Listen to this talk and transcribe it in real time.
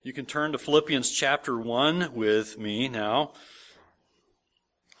You can turn to Philippians chapter 1 with me now.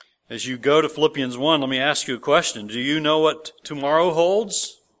 As you go to Philippians 1, let me ask you a question. Do you know what tomorrow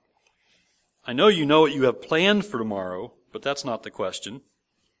holds? I know you know what you have planned for tomorrow, but that's not the question.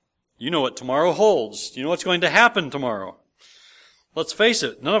 You know what tomorrow holds. You know what's going to happen tomorrow. Let's face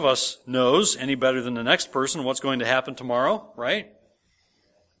it, none of us knows any better than the next person what's going to happen tomorrow, right?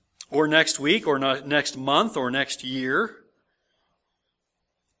 Or next week, or next month, or next year.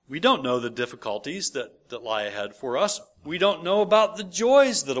 We don't know the difficulties that lie ahead for us. We don't know about the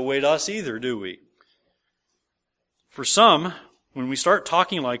joys that await us either, do we? For some, when we start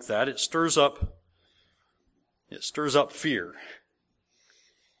talking like that, it stirs up fear.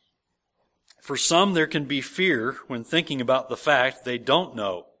 For some, there can be fear when thinking about the fact they don't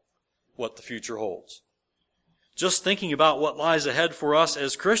know what the future holds. Just thinking about what lies ahead for us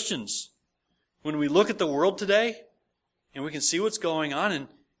as Christians. When we look at the world today, and we can see what's going on,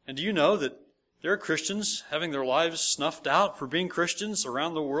 and do you know that there are Christians having their lives snuffed out for being Christians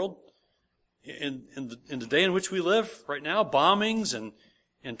around the world? In the day in which we live right now, bombings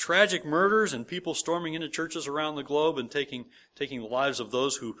and tragic murders and people storming into churches around the globe and taking the lives of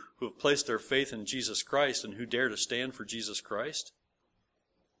those who have placed their faith in Jesus Christ and who dare to stand for Jesus Christ.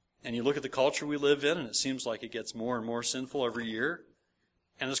 And you look at the culture we live in, and it seems like it gets more and more sinful every year.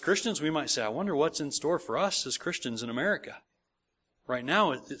 And as Christians, we might say, I wonder what's in store for us as Christians in America. Right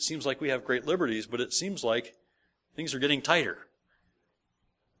now, it seems like we have great liberties, but it seems like things are getting tighter.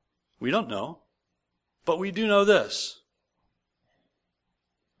 We don't know, but we do know this.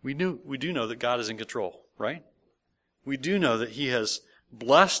 We do know that God is in control, right? We do know that He has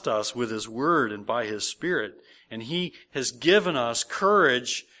blessed us with His Word and by His Spirit, and He has given us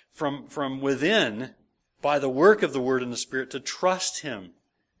courage from within by the work of the Word and the Spirit to trust Him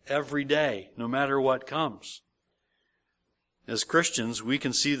every day, no matter what comes. As Christians, we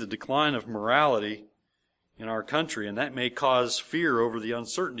can see the decline of morality in our country, and that may cause fear over the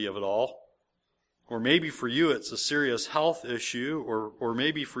uncertainty of it all. Or maybe for you it's a serious health issue, or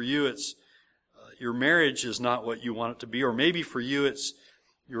maybe for you it's your marriage is not what you want it to be, or maybe for you it's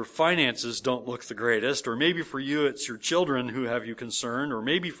your finances don't look the greatest, or maybe for you it's your children who have you concerned, or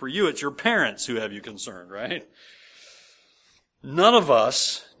maybe for you it's your parents who have you concerned, right? None of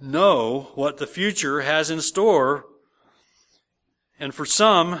us know what the future has in store, and for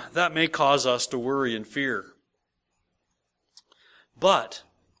some, that may cause us to worry and fear. But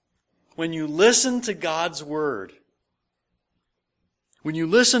when you listen to God's Word, when you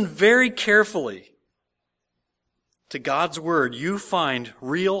listen very carefully to God's Word, you find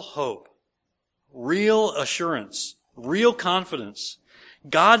real hope, real assurance, real confidence.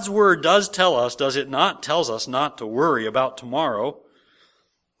 God's Word does tell us, does it not, tells us not to worry about tomorrow,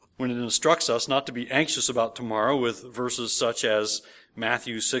 when it instructs us not to be anxious about tomorrow with verses such as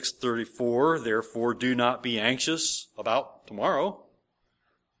Matthew 6:34, therefore do not be anxious about tomorrow,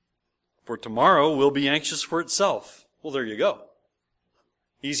 for tomorrow will be anxious for itself. Well, there you go.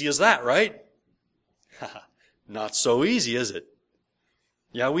 Easy as that, right? Not so easy, is it?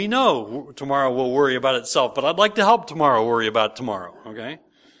 Yeah, we know tomorrow will worry about itself, but I'd like to help tomorrow worry about tomorrow, okay?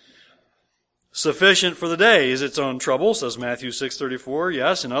 Sufficient for the day is its own trouble, says Matthew 6:34.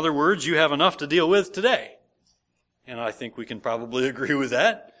 Yes, in other words, you have enough to deal with today. And I think we can probably agree with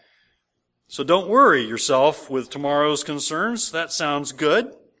that. So don't worry yourself with tomorrow's concerns. That sounds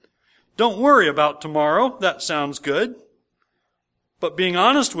good. Don't worry about tomorrow. That sounds good. But being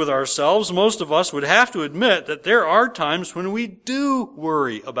honest with ourselves, most of us would have to admit that there are times when we do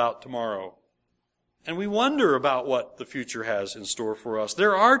worry about tomorrow. And we wonder about what the future has in store for us.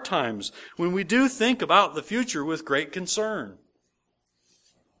 There are times when we do think about the future with great concern.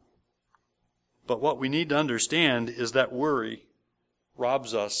 But what we need to understand is that worry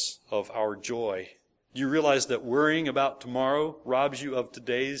robs us of our joy. Do you realize that worrying about tomorrow robs you of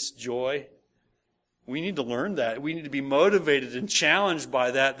today's joy? We need to learn that. We need to be motivated and challenged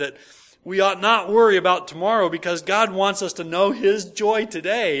by that we ought not worry about tomorrow because God wants us to know His joy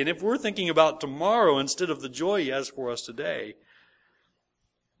today. And if we're thinking about tomorrow instead of the joy He has for us today,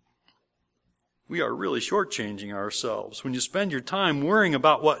 we are really shortchanging ourselves. When you spend your time worrying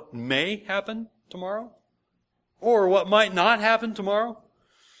about what may happen tomorrow or what might not happen tomorrow,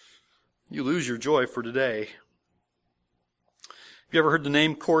 you lose your joy for today. Have you ever heard the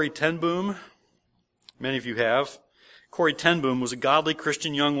name Corrie ten Boom? Many of you have. Corrie ten Boom was a godly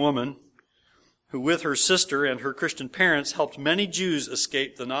Christian young woman who with her sister and her Christian parents helped many Jews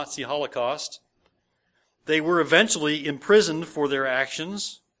escape the Nazi Holocaust. They were eventually imprisoned for their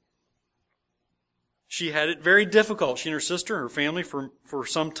actions. She had it very difficult. She and her sister and her family for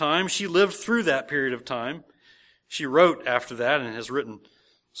some time. She lived through that period of time. She wrote after that and has written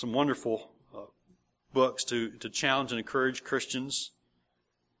some wonderful books to challenge and encourage Christians.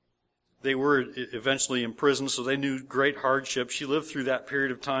 They were eventually imprisoned, so they knew great hardship. She lived through that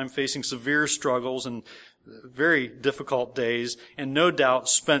period of time facing severe struggles and very difficult days, and no doubt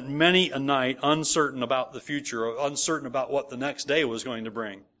spent many a night uncertain about the future, or uncertain about what the next day was going to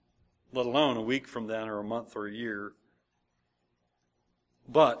bring, let alone a week from then or a month or a year.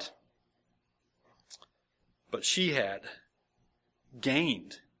 But she had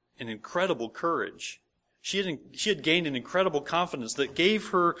gained an incredible courage. She had gained an incredible confidence that gave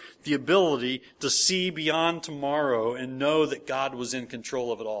her the ability to see beyond tomorrow and know that God was in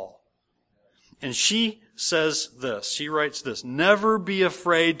control of it all. And she says this, she writes this, "Never be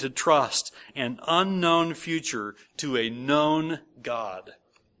afraid to trust an unknown future to a known God."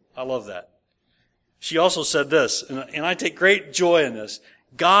 I love that. She also said this, and I take great joy in this,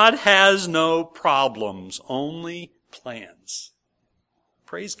 "God has no problems, only plans."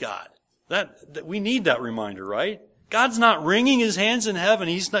 Praise God. That we need that reminder, right? God's not wringing his hands in heaven.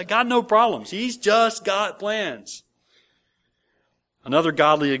 He's got no problems. He's just got plans. Another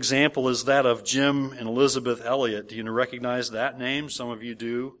godly example is that of Jim and Elizabeth Elliot. Do you recognize that name? Some of you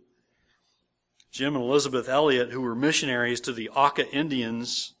do. Jim and Elizabeth Elliot, who were missionaries to the Auca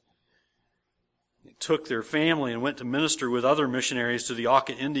Indians, took their family and went to minister with other missionaries to the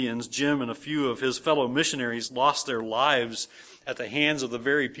Auca Indians. Jim and a few of his fellow missionaries lost their lives at the hands of the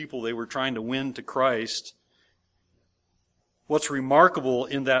very people they were trying to win to Christ. What's remarkable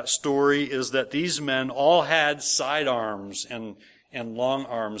in that story is that these men all had sidearms and long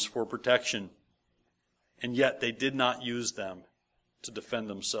arms for protection, and yet they did not use them to defend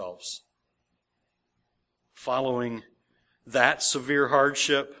themselves. Following that severe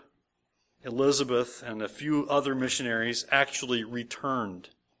hardship, Elizabeth and a few other missionaries actually returned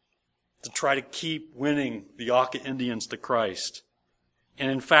to try to keep winning the Auca Indians to Christ. And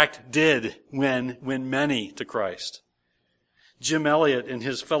in fact did win many to Christ. Jim Elliot and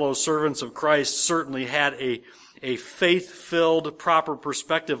his fellow servants of Christ certainly had a faith-filled, proper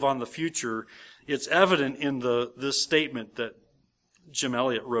perspective on the future. It's evident in this statement that Jim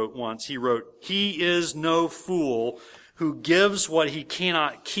Elliot wrote once. He wrote, "He is no fool who gives what he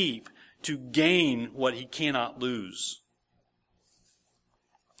cannot keep to gain what he cannot lose."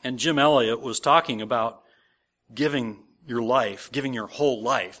 And Jim Elliot was talking about giving your life, giving your whole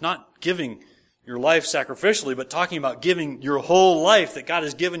life. Not giving your life sacrificially, but talking about giving your whole life that God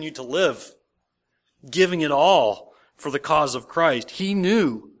has given you to live. Giving it all for the cause of Christ. He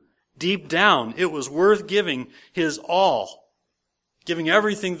knew deep down it was worth giving his all. Giving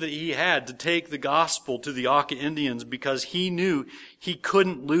everything that he had to take the gospel to the Auca Indians because he knew he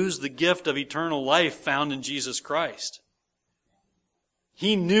couldn't lose the gift of eternal life found in Jesus Christ.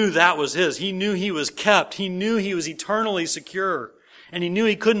 He knew that was his. He knew he was kept. He knew he was eternally secure. And he knew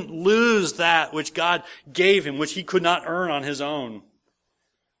he couldn't lose that which God gave him, which he could not earn on his own.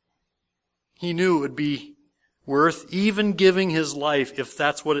 He knew it would be worth even giving his life if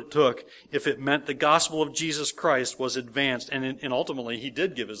that's what it took, if it meant the gospel of Jesus Christ was advanced. And ultimately, he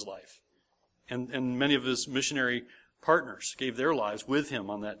did give his life. And many of his missionary partners gave their lives with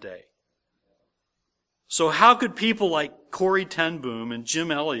him on that day. So how could people like Corrie ten Boom and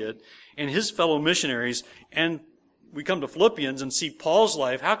Jim Elliot and his fellow missionaries, and we come to Philippians and see Paul's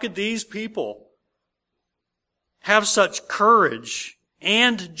life, how could these people have such courage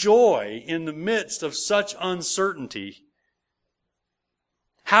and joy in the midst of such uncertainty?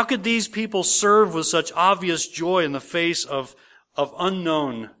 How could these people serve with such obvious joy in the face of an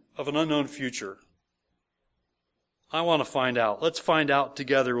unknown future? I want to find out. Let's find out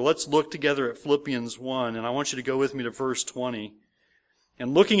together. Let's look together at Philippians 1, and I want you to go with me to verse 20.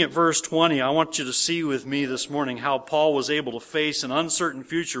 And looking at verse 20, I want you to see with me this morning how Paul was able to face an uncertain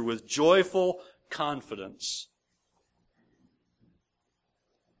future with joyful confidence.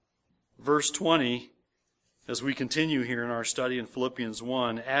 Verse 20, as we continue here in our study in Philippians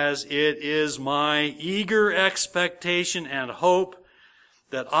 1, "As it is my eager expectation and hope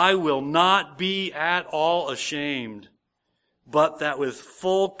that I will not be at all ashamed, but that with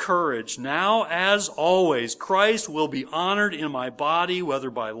full courage, now as always, Christ will be honored in my body, whether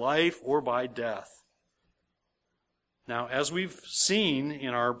by life or by death." Now, as we've seen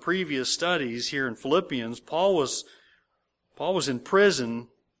in our previous studies here in Philippians, Paul was in prison,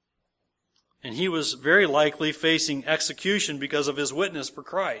 and he was very likely facing execution because of his witness for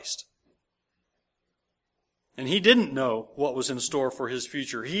Christ. And he didn't know what was in store for his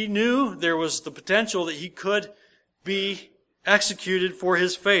future. He knew there was the potential that he could be executed for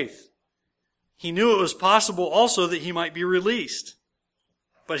his faith. He knew it was possible also that he might be released.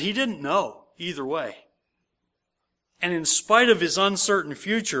 But he didn't know either way. And in spite of his uncertain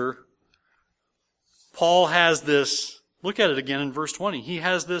future, Paul has this, look at it again in verse 20, he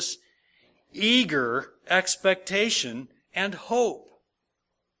has this eager expectation and hope.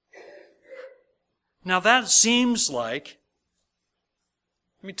 Now that seems like,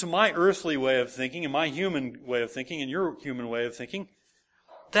 to my earthly way of thinking and my human way of thinking and your human way of thinking,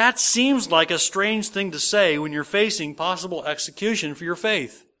 that seems like a strange thing to say when you're facing possible execution for your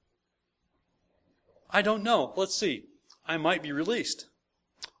faith. I don't know. Let's see. I might be released.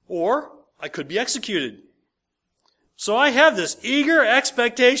 Or I could be executed. So I have this eager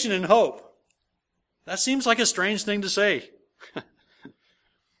expectation and hope. That seems like a strange thing to say.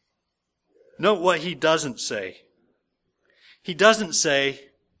 Note what he doesn't say. He doesn't say,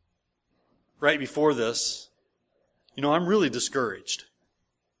 right before this, I'm really discouraged.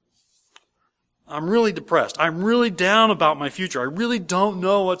 I'm really depressed. I'm really down about my future. I really don't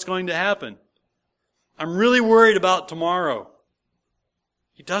know what's going to happen. I'm really worried about tomorrow.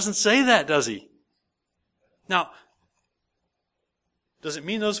 He doesn't say that, does he? Now, does it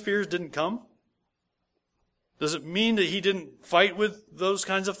mean those fears didn't come? Does it mean that he didn't fight with those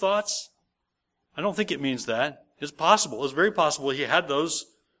kinds of thoughts? I don't think it means that. It's possible. It's very possible he had those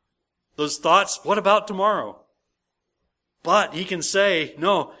thoughts. What about tomorrow? But he can say,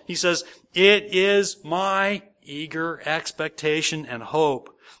 no, he says, it is my eager expectation and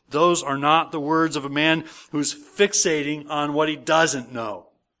hope. Those are not the words of a man who's fixating on what he doesn't know.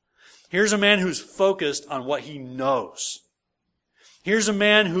 Here's a man who's focused on what he knows. Here's a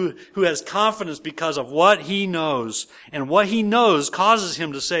man who has confidence because of what he knows. And what he knows causes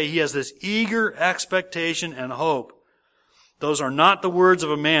him to say he has this eager expectation and hope. Those are not the words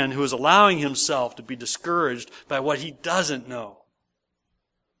of a man who is allowing himself to be discouraged by what he doesn't know.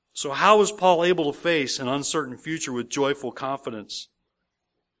 So how was Paul able to face an uncertain future with joyful confidence?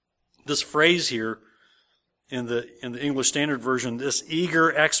 This phrase here in the English Standard Version, this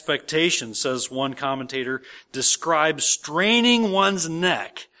eager expectation, says one commentator, describes straining one's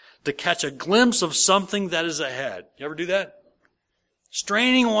neck to catch a glimpse of something that is ahead. You ever do that?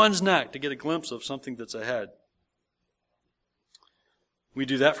 Straining one's neck to get a glimpse of something that's ahead. We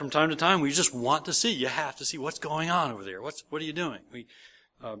do that from time to time. We just want to see. You have to see what's going on over there. What are you doing?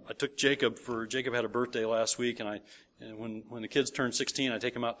 I took Jacob had a birthday last week, and when the kids turned 16, I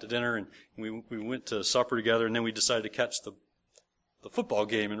take them out to dinner, and we went to supper together, and then we decided to catch the football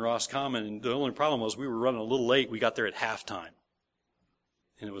game in Roscommon. And the only problem was we were running a little late. We got there at halftime,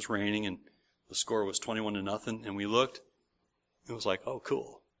 and it was raining, and the score was 21-0. And we looked. It was like, oh,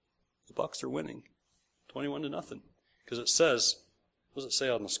 cool, the Bucks are winning, 21-0, because it says. What does it say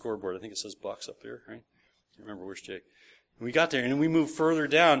on the scoreboard? I think it says Bucks up there, right? I can't remember which Jake. And we got there, and we moved further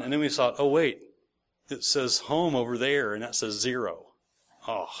down, and then we thought, oh, wait, it says home over there, and that says 0.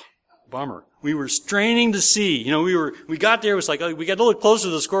 Oh, bummer. We were straining to see. We got there, it was like, we got a little closer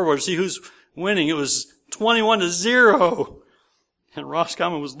to the scoreboard to see who's winning. It was 21-0. And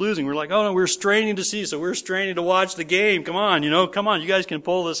Roscommon was losing. We're like, oh, no, we're straining to see, so we're straining to watch the game. Come on, you guys can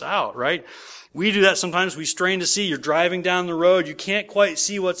pull this out, right? We do that sometimes. We strain to see. You're driving down the road. You can't quite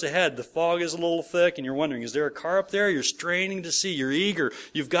see what's ahead. The fog is a little thick, and you're wondering, is there a car up there? You're straining to see. You're eager.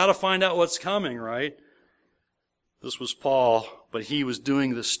 You've got to find out what's coming, right? This was Paul, but he was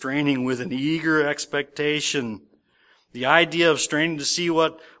doing the straining with an eager expectation. The idea of straining to see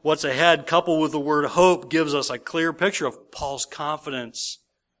what's ahead, coupled with the word hope, gives us a clear picture of Paul's confidence.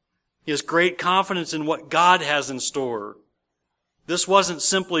 He has great confidence in what God has in store. This wasn't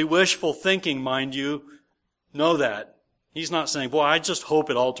simply wishful thinking, mind you. Know that. He's not saying, boy, I just hope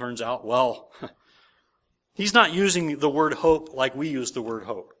it all turns out well. He's not using the word hope like we use the word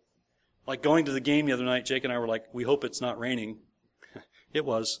hope. Like going to the game the other night, Jake and I were like, we hope it's not raining. It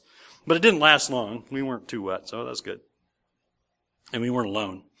was. But it didn't last long. We weren't too wet, so that's good. And we weren't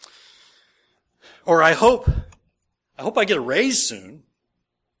alone. Or I hope I get a raise soon.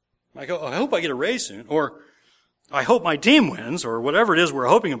 I hope I get a raise soon. Or I hope my team wins, or whatever it is we're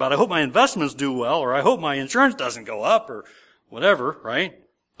hoping about. I hope my investments do well, or I hope my insurance doesn't go up, or whatever, right?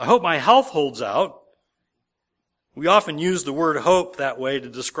 I hope my health holds out. We often use the word hope that way to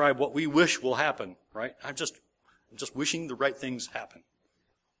describe what we wish will happen, right? I'm just wishing the right things happen.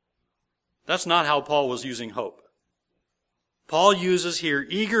 That's not how Paul was using hope. Paul uses here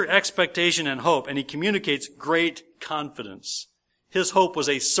eager expectation and hope, and he communicates great confidence. His hope was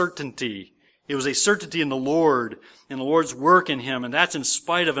a certainty. It was a certainty in the Lord, in the Lord's work in him, and that's in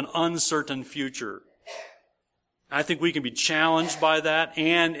spite of an uncertain future. I think we can be challenged by that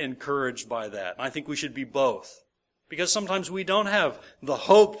and encouraged by that. I think we should be both. Because sometimes we don't have the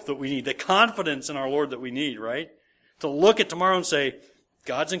hope that we need, the confidence in our Lord that we need, right? To look at tomorrow and say,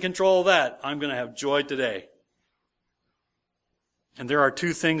 God's in control of that. I'm going to have joy today. And there are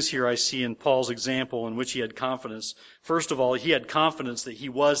two things here I see in Paul's example in which he had confidence. First of all, he had confidence that he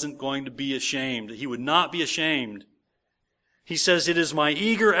wasn't going to be ashamed, that he would not be ashamed. He says, "It is my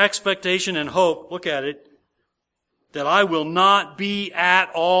eager expectation and hope," look at it, "that I will not be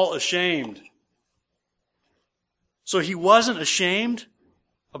at all ashamed." So he wasn't ashamed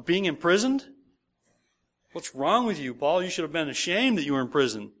of being imprisoned? What's wrong with you, Paul? You should have been ashamed that you were in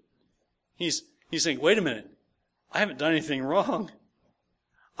prison. He's saying, wait a minute, I haven't done anything wrong.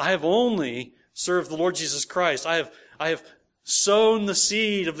 I have only served the Lord Jesus Christ. I have sown the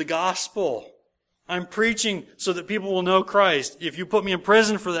seed of the gospel. I'm preaching so that people will know Christ. If you put me in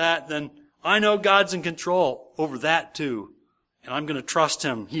prison for that, then I know God's in control over that too. And I'm going to trust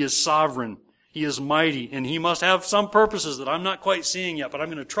Him. He is sovereign. He is mighty. And He must have some purposes that I'm not quite seeing yet, but I'm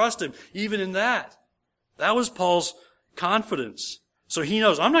going to trust Him even in that. That was Paul's confidence. So he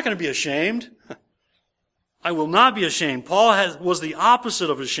knows, I'm not going to be ashamed. I will not be ashamed. Paul was the opposite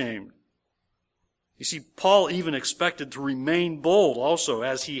of ashamed. You see, Paul even expected to remain bold also,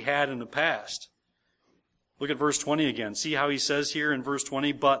 as he had in the past. Look at verse 20 again. See how he says here in verse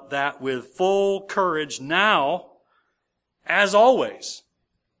 20, "But that with full courage now, as always."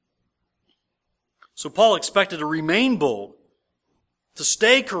 So Paul expected to remain bold, to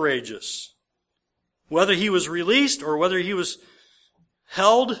stay courageous, whether he was released or whether he was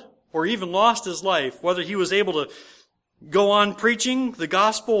held or even lost his life, whether he was able to go on preaching the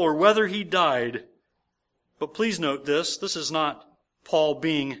gospel or whether he died. But please note this is not Paul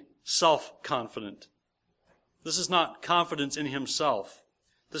being self-confident. This is not confidence in himself.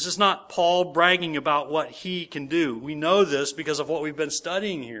 This is not Paul bragging about what he can do. We know this because of what we've been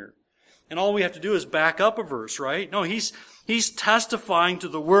studying here. And all we have to do is back up a verse, right? No, he's testifying to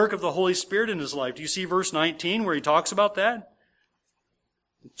the work of the Holy Spirit in his life. Do you see verse 19 where he talks about that?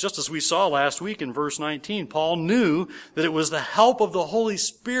 Just as we saw last week in verse 19, Paul knew that it was the help of the Holy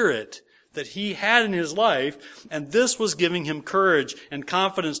Spirit that he had in his life, and this was giving him courage and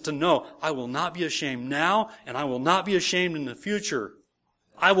confidence to know, I will not be ashamed now, and I will not be ashamed in the future.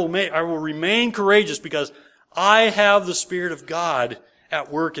 I will remain courageous because I have the Spirit of God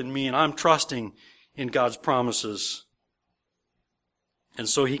at work in me, and I'm trusting in God's promises. And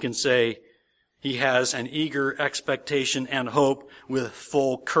so he can say, he has an eager expectation and hope with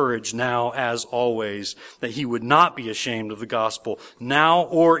full courage now as always, that he would not be ashamed of the gospel now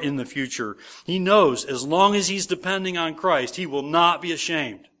or in the future. He knows as long as he's depending on Christ, he will not be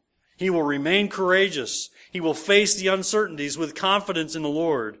ashamed. He will remain courageous. He will face the uncertainties with confidence in the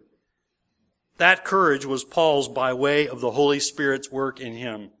Lord. That courage was Paul's by way of the Holy Spirit's work in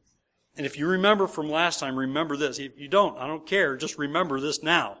him. And if you remember from last time, remember this. If you don't, I don't care. Just remember this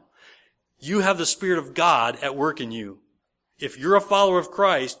now. You have the Spirit of God at work in you. If you're a follower of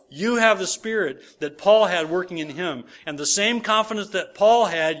Christ, you have the Spirit that Paul had working in him. And the same confidence that Paul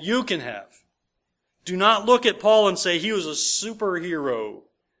had, you can have. Do not look at Paul and say he was a superhero.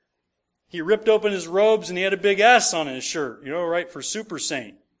 He ripped open his robes and he had a big S on his shirt, right, for super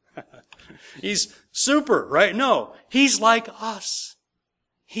saint. He's super, right? No, he's like us.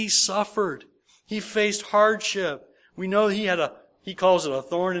 He suffered. He faced hardship. We know he calls it a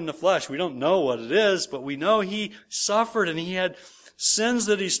thorn in the flesh. We don't know what it is, but we know he suffered and he had sins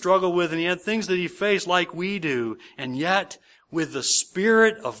that he struggled with and he had things that he faced like we do. And yet, with the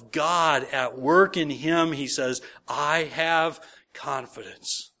Spirit of God at work in him, he says, I have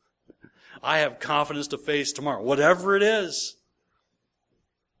confidence. I have confidence to face tomorrow. Whatever it is.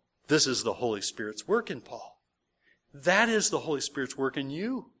 This is the Holy Spirit's work in Paul. That is the Holy Spirit's work in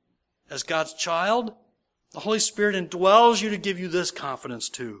you. As God's child, the Holy Spirit indwells you to give you this confidence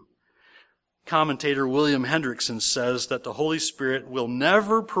too. Commentator William Hendrickson says that the Holy Spirit will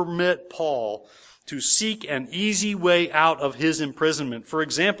never permit Paul to seek an easy way out of his imprisonment, for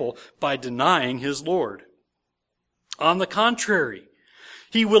example, by denying his Lord. On the contrary,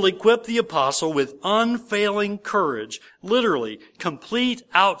 he will equip the apostle with unfailing courage, literally complete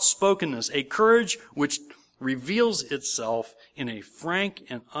outspokenness, a courage which reveals itself in a frank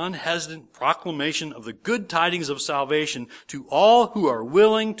and unhesitant proclamation of the good tidings of salvation to all who are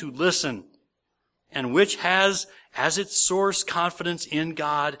willing to listen, and which has as its source confidence in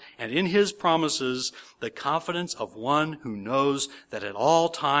God and in His promises, the confidence of one who knows that at all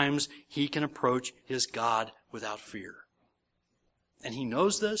times he can approach his God without fear. And he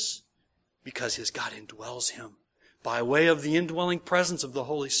knows this because his God indwells him by way of the indwelling presence of the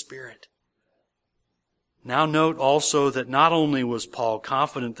Holy Spirit. Now note also that not only was Paul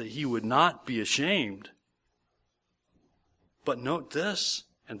confident that he would not be ashamed, but note this,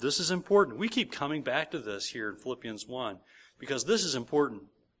 and this is important. We keep coming back to this here in Philippians 1 because this is important.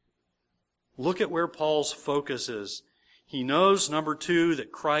 Look at where Paul's focus is. He knows, number two,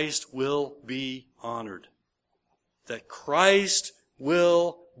 that Christ will be honored. That Christ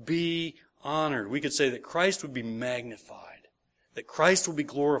will be honored. We could say that Christ would be magnified. That Christ will be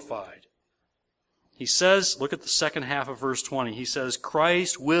glorified. He says, look at the second half of verse 20. He says,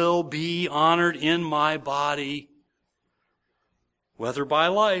 Christ will be honored in my body, whether by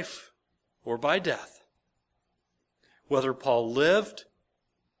life or by death. Whether Paul lived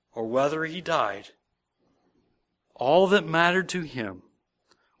or whether he died, all that mattered to him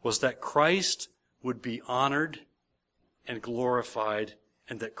was that Christ would be honored and glorified,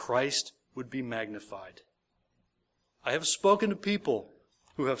 and that Christ would be magnified. I have spoken to people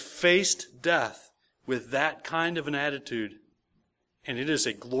who have faced death with that kind of an attitude, and it is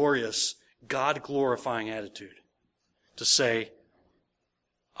a glorious, God-glorifying attitude to say,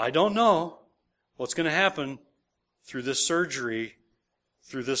 I don't know what's going to happen through this surgery,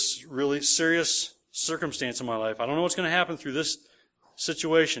 through this really serious circumstance in my life. I don't know what's going to happen through this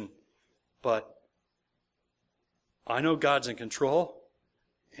situation, but I know God's in control,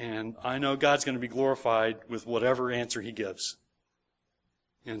 and I know God's going to be glorified with whatever answer He gives.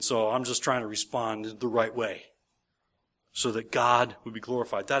 And so I'm just trying to respond the right way so that God would be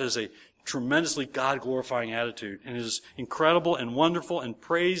glorified. That is a tremendously God-glorifying attitude, and it is incredible and wonderful, and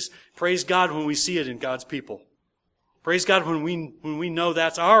praise God when we see it in God's people. Praise God when we know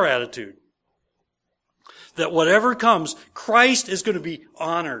that's our attitude. That whatever comes, Christ is going to be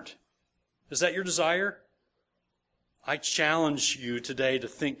honored. Is that your desire? I challenge you today to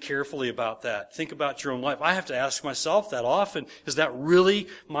think carefully about that. Think about your own life. I have to ask myself that often. Is that really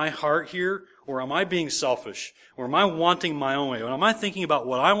my heart here? Or am I being selfish? Or am I wanting my own way? Or am I thinking about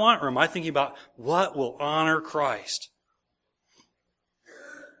what I want? Or am I thinking about what will honor Christ?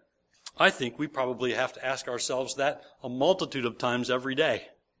 I think we probably have to ask ourselves that a multitude of times every day.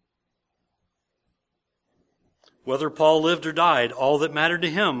 Whether Paul lived or died, all that mattered to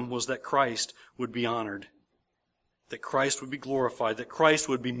him was that Christ would be honored. That Christ would be glorified, that Christ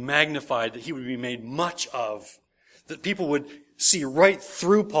would be magnified, that He would be made much of, that people would see right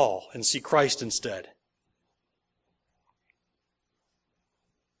through Paul and see Christ instead.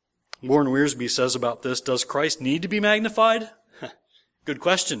 Warren Wiersbe says about this, does Christ need to be magnified? Good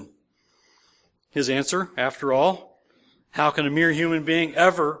question. His answer, after all, how can a mere human being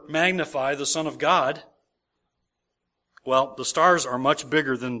ever magnify the Son of God? Well, the stars are much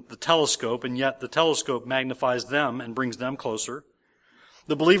bigger than the telescope, and yet the telescope magnifies them and brings them closer.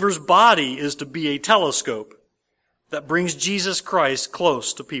 The believer's body is to be a telescope that brings Jesus Christ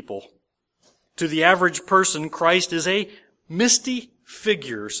close to people. To the average person, Christ is a misty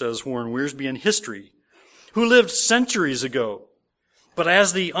figure, says Warren Wiersbe, in history, who lived centuries ago. But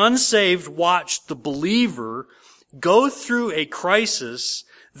as the unsaved watch the believer go through a crisis,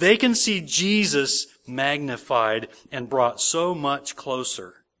 they can see Jesus magnified and brought so much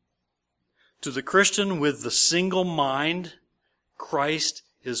closer. To the Christian with the single mind, Christ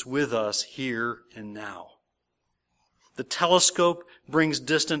is with us here and now. The telescope brings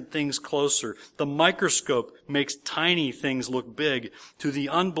distant things closer. The microscope makes tiny things look big. To the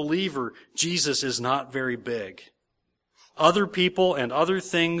unbeliever, Jesus is not very big. Other people and other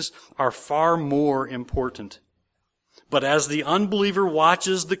things are far more important. But as the unbeliever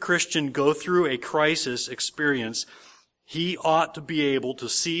watches the Christian go through a crisis experience, he ought to be able to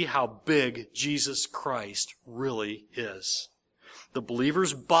see how big Jesus Christ really is. The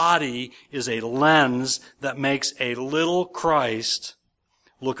believer's body is a lens that makes a little Christ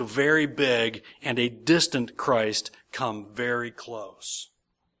look very big and a distant Christ come very close.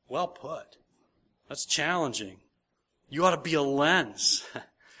 Well put. That's challenging. You ought to be a lens.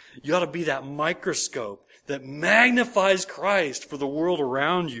 You ought to be that microscope that magnifies Christ for the world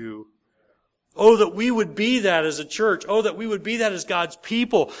around you. Oh, that we would be that as a church. Oh, that we would be that as God's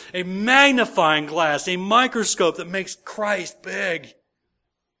people. A magnifying glass, a microscope that makes Christ big.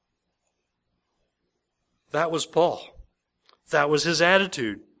 That was Paul. That was his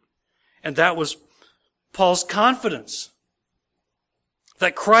attitude. And that was Paul's confidence.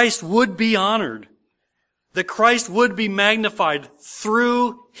 That Christ would be honored. That Christ would be magnified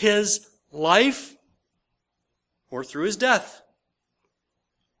through his life or through his death.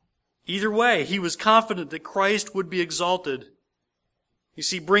 Either way, he was confident that Christ would be exalted. You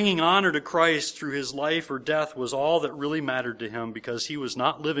see, bringing honor to Christ through his life or death was all that really mattered to him, because he was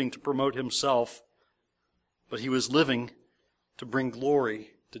not living to promote himself, but he was living to bring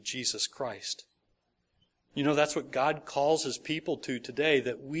glory to Jesus Christ. You know, that's what God calls his people to today,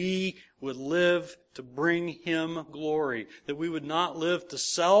 that we would live to bring him glory, that we would not live to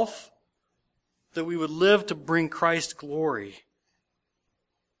self, that we would live to bring Christ glory.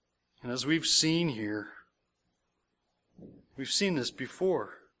 And as we've seen here, We've seen this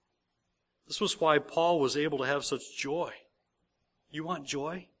before. This was why Paul was able to have such joy. You want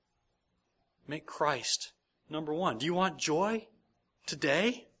joy? Make Christ number one. Do you want joy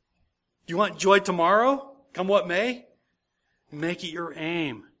today? Do you want joy tomorrow? Come what may? Make it your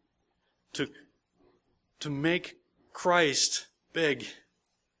aim to make Christ big.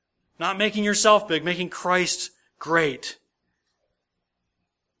 Not making yourself big, making Christ great.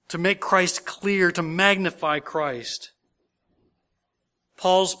 To make Christ clear, to magnify Christ.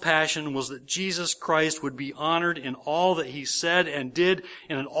 Paul's passion was that Jesus Christ would be honored in all that he said and did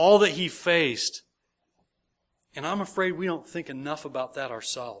and in all that he faced. And I'm afraid we don't think enough about that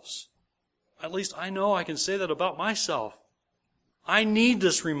ourselves. At least I know I can say that about myself. I need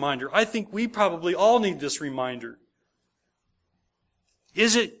this reminder. I think we probably all need this reminder.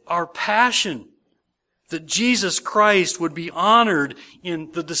 Is it our passion that Jesus Christ would be honored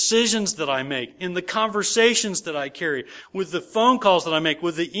in the decisions that I make, in the conversations that I carry, with the phone calls that I make,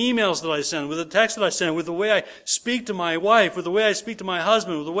 with the emails that I send, with the texts that I send, with the way I speak to my wife, with the way I speak to my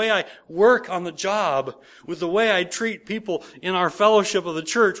husband, with the way I work on the job, with the way I treat people in our fellowship of the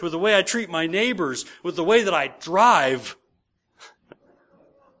church, with the way I treat my neighbors, with the way that I drive?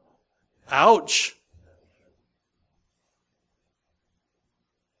 Ouch.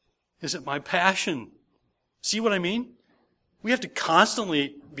 Is it my passion? See what I mean? We have to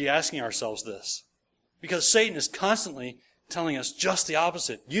constantly be asking ourselves this. Because Satan is constantly telling us just the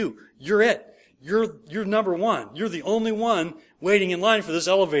opposite. You're it. You're number one. You're the only one waiting in line for this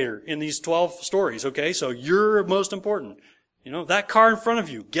elevator in these 12 stories, okay? So you're most important. You know, that car in front of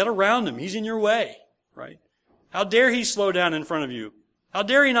you, get around him. He's in your way, right? How dare he slow down in front of you? How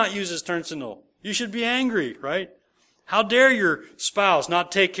dare he not use his turn signal? You should be angry, right? How dare your spouse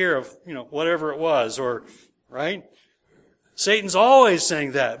not take care of, whatever it was, or, right? Satan's always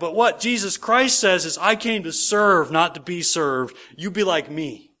saying that. But what Jesus Christ says is, I came to serve, not to be served. You be like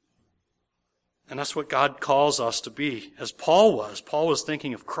me. And that's what God calls us to be, as Paul was. Paul was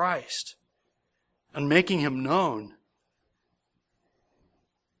thinking of Christ and making him known.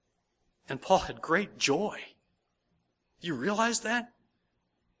 And Paul had great joy. Do you realize that?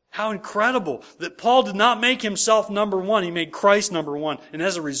 How incredible that Paul did not make himself number one. He made Christ number one. And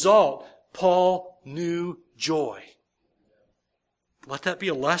as a result, Paul knew joy. Let that be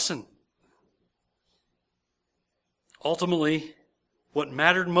a lesson. Ultimately, what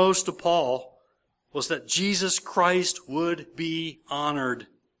mattered most to Paul was that Jesus Christ would be honored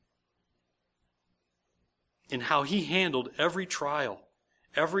in how he handled every trial,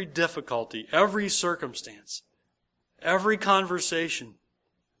 every difficulty, every circumstance, every conversation.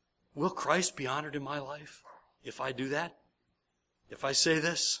 Will Christ be honored in my life if I do that? If I say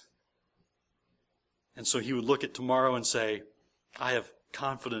this? And so he would look at tomorrow and say, I have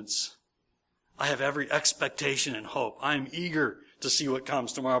confidence. I have every expectation and hope. I am eager to see what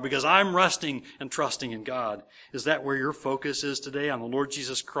comes tomorrow because I'm resting and trusting in God. Is that where your focus is today, on the Lord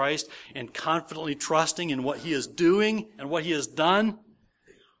Jesus Christ, and confidently trusting in what he is doing and what he has done?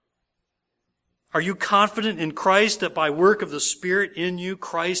 Are you confident in Christ that by work of the Spirit in you,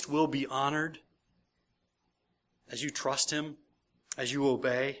 Christ will be honored as you trust him, as you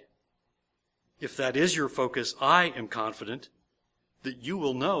obey? If that is your focus, I am confident that you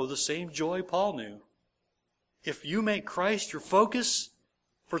will know the same joy Paul knew. If you make Christ your focus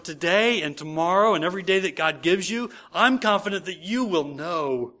for today and tomorrow and every day that God gives you, I'm confident that you will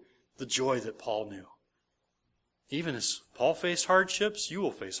know the joy that Paul knew. Even as Paul faced hardships, you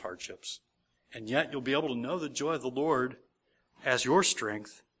will face hardships. And yet you'll be able to know the joy of the Lord as your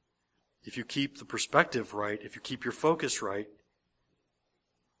strength if you keep the perspective right, if you keep your focus right,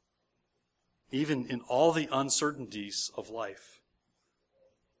 even in all the uncertainties of life.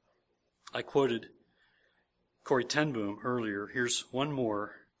 I quoted Corrie ten Boom earlier. Here's one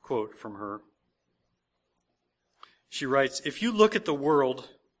more quote from her. She writes, if you look at the world,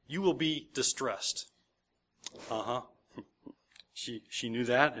 you will be distressed. She knew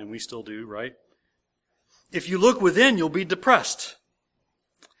that, and we still do, right? If you look within, you'll be depressed.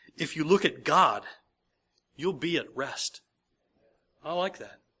 If you look at God, you'll be at rest. I like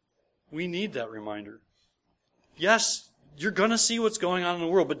that. We need that reminder. Yes, you're going to see what's going on in the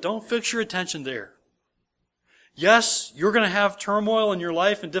world, but don't fix your attention there. Yes, you're going to have turmoil in your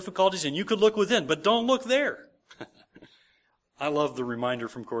life and difficulties, and you could look within, but don't look there. I love the reminder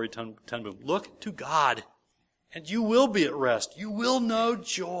from Corrie ten Boom. Look to God, and you will be at rest. You will know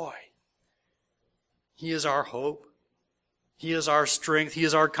joy. He is our hope. He is our strength. He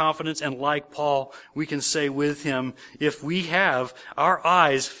is our confidence. And like Paul, we can say with him, if we have our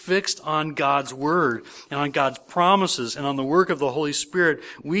eyes fixed on God's Word and on God's promises and on the work of the Holy Spirit,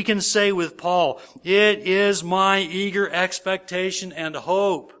 we can say with Paul, it is my eager expectation and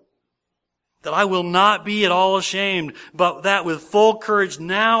hope that I will not be at all ashamed, but that with full courage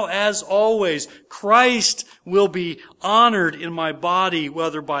now as always, Christ will be honored in my body,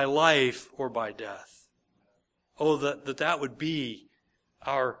 whether by life or by death. Oh, that would be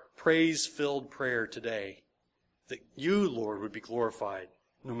our praise-filled prayer today. That you, Lord, would be glorified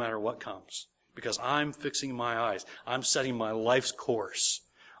no matter what comes. Because I'm fixing my eyes. I'm setting my life's course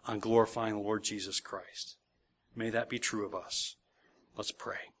on glorifying the Lord Jesus Christ. May that be true of us. Let's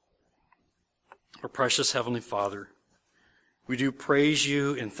pray. Our precious Heavenly Father, we do praise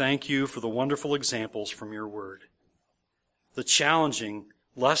you and thank you for the wonderful examples from your word. The challenging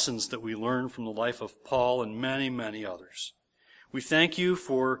lessons that we learn from the life of Paul and many, many others. We thank you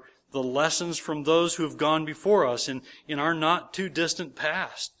for the lessons from those who have gone before us in our not too distant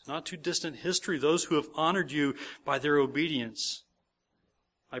past, not too distant history, those who have honored you by their obedience.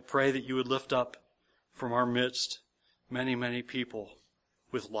 I pray that you would lift up from our midst many, many people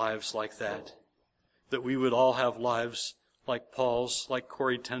with lives like that we would all have lives like Paul's, like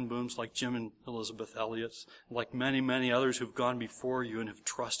Corrie ten Boom's, like Jim and Elizabeth Elliott's, like many, many others who've gone before you and have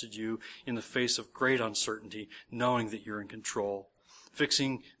trusted you in the face of great uncertainty, knowing that you're in control,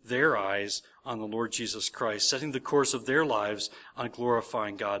 fixing their eyes on the Lord Jesus Christ, setting the course of their lives on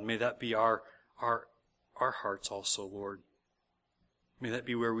glorifying God. May that be our hearts also, Lord. May that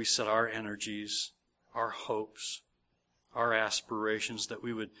be where we set our energies, our hopes, our aspirations, that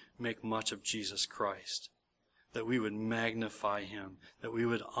we would make much of Jesus Christ, that we would magnify him, that we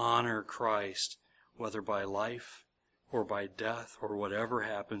would honor Christ, whether by life or by death or whatever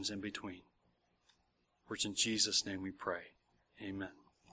happens in between. For it's in Jesus' name we pray. Amen.